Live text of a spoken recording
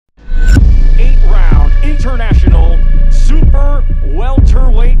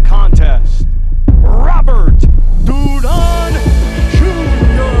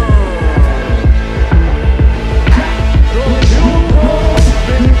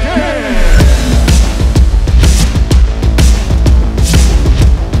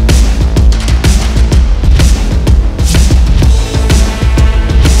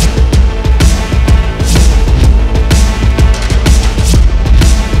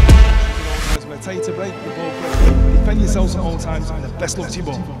tell you to break the ball. Defend yourselves at all times and the best luck to you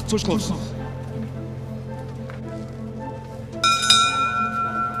both. Touch gloves.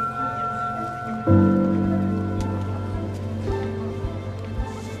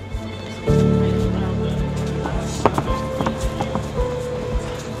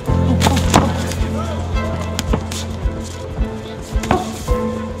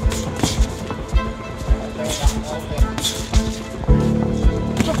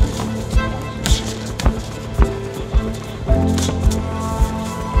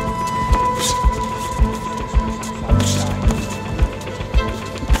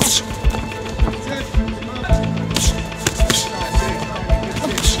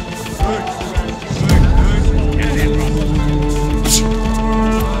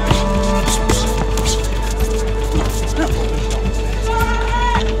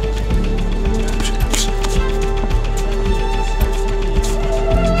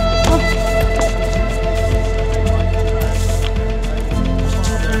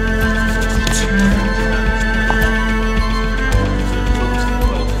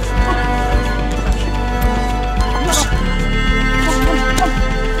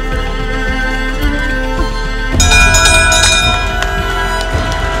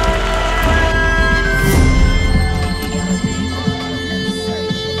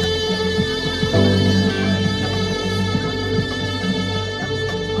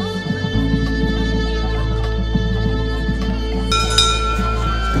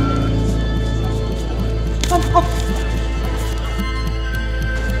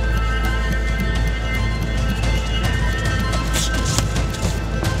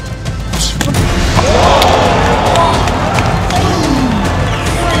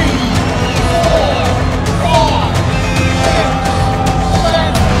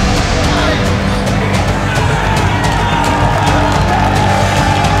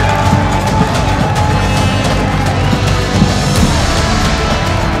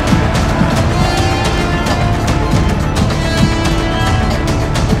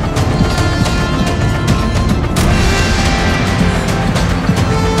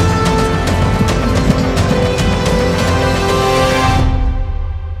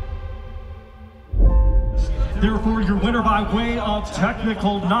 Therefore, your winner by way of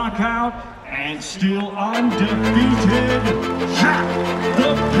technical knockout and still undefeated, Jack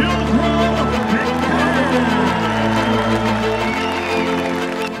the Pilgrim McGann.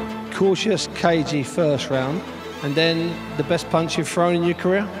 Cautious, cagey first round, and then the best punch you've thrown in your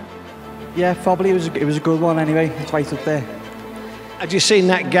career? Yeah, probably it was a good one anyway. It's right up there. Had you seen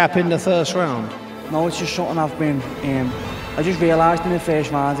that gap in the first round? No, it's just something I've been. I just realised in the first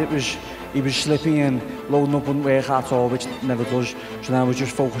round he was slippy and loading up wouldn't work at all, which never does. So then I was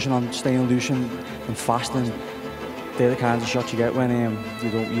just focusing on staying loose and fast, and they're the kind of shots you get when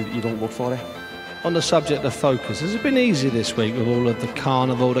you don't look for it. On the subject of focus, has it been easy this week with all of the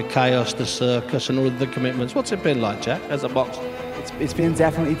carnival, the chaos, the circus and all of the commitments? What's it been like, Jack, as a boxer? It's been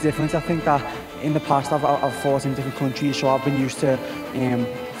definitely different. I think that in the past I've fought in different countries, so I've been used to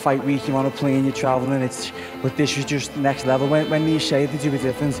fight week, you're on a plane, you're travelling, but this was just next level. When you say they do a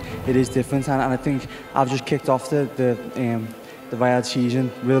difference, it is different, and I think I've just kicked off the Riyadh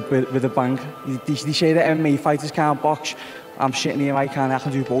season with a bang. They say that MMA fighters can't box. I'm sitting here, I can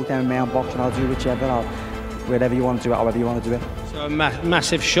do both MMA and boxing. I'll do whichever, wherever you want to do it, however you want to do it. So a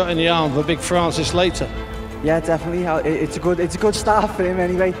massive shot in the arm for Big Francis later. Yeah, definitely. It's a good start for him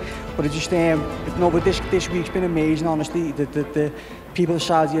anyway. But it just no. But this week's been amazing. Honestly, the people of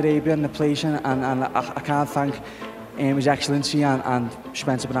Saudi Arabia and the place, and I can't thank His Excellency and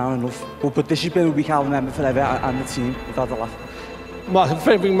Spencer Brown enough. But this has been a week I'll remember forever, and the team, without a laugh.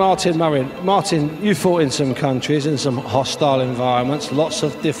 Martin Murray. Martin, you fought in some countries, in some hostile environments, lots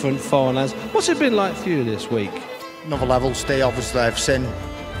of different foreign lands. What's it been like for you this week? Another level stay, obviously. I've seen,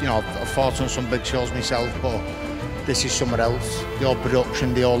 I've fought on some big shows myself, but this is somewhere else. The whole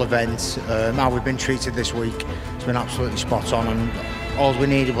production, the whole events, how we've been treated this week, it's been absolutely spot on, and all we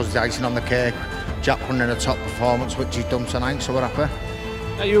needed was the icing on the cake. Jack running a top performance, which he's done tonight, so we're happy.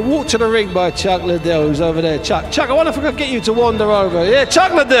 Now you walked to the ring by Chuck Liddell, who's over there. Chuck, I wonder if I could get you to wander over. Yeah,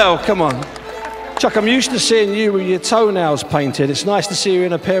 Chuck Liddell, come on. Chuck, I'm used to seeing you with your toenails painted. It's nice to see you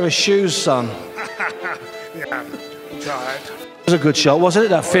in a pair of shoes, son. Yeah, tried. It was a good shot, wasn't it,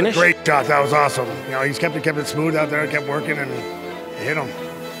 that finish? Great shot, that was awesome. He's kept it smooth out there, kept working, and hit him.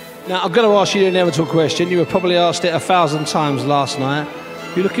 Now, I'm going to ask you the inevitable question. You were probably asked it 1,000 times last night.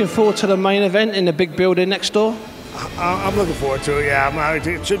 You looking forward to the main event in the big building next door? I'm looking forward to it, yeah.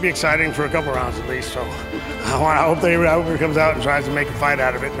 It should be exciting for a couple rounds at least, so I hope he comes out and tries to make a fight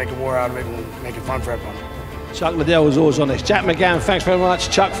out of it, make a war out of it, and make it fun for everyone. Chuck Liddell was always honest. Jack McGann, thanks very much.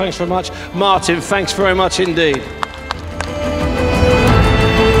 Chuck, thanks very much. Martin, thanks very much indeed.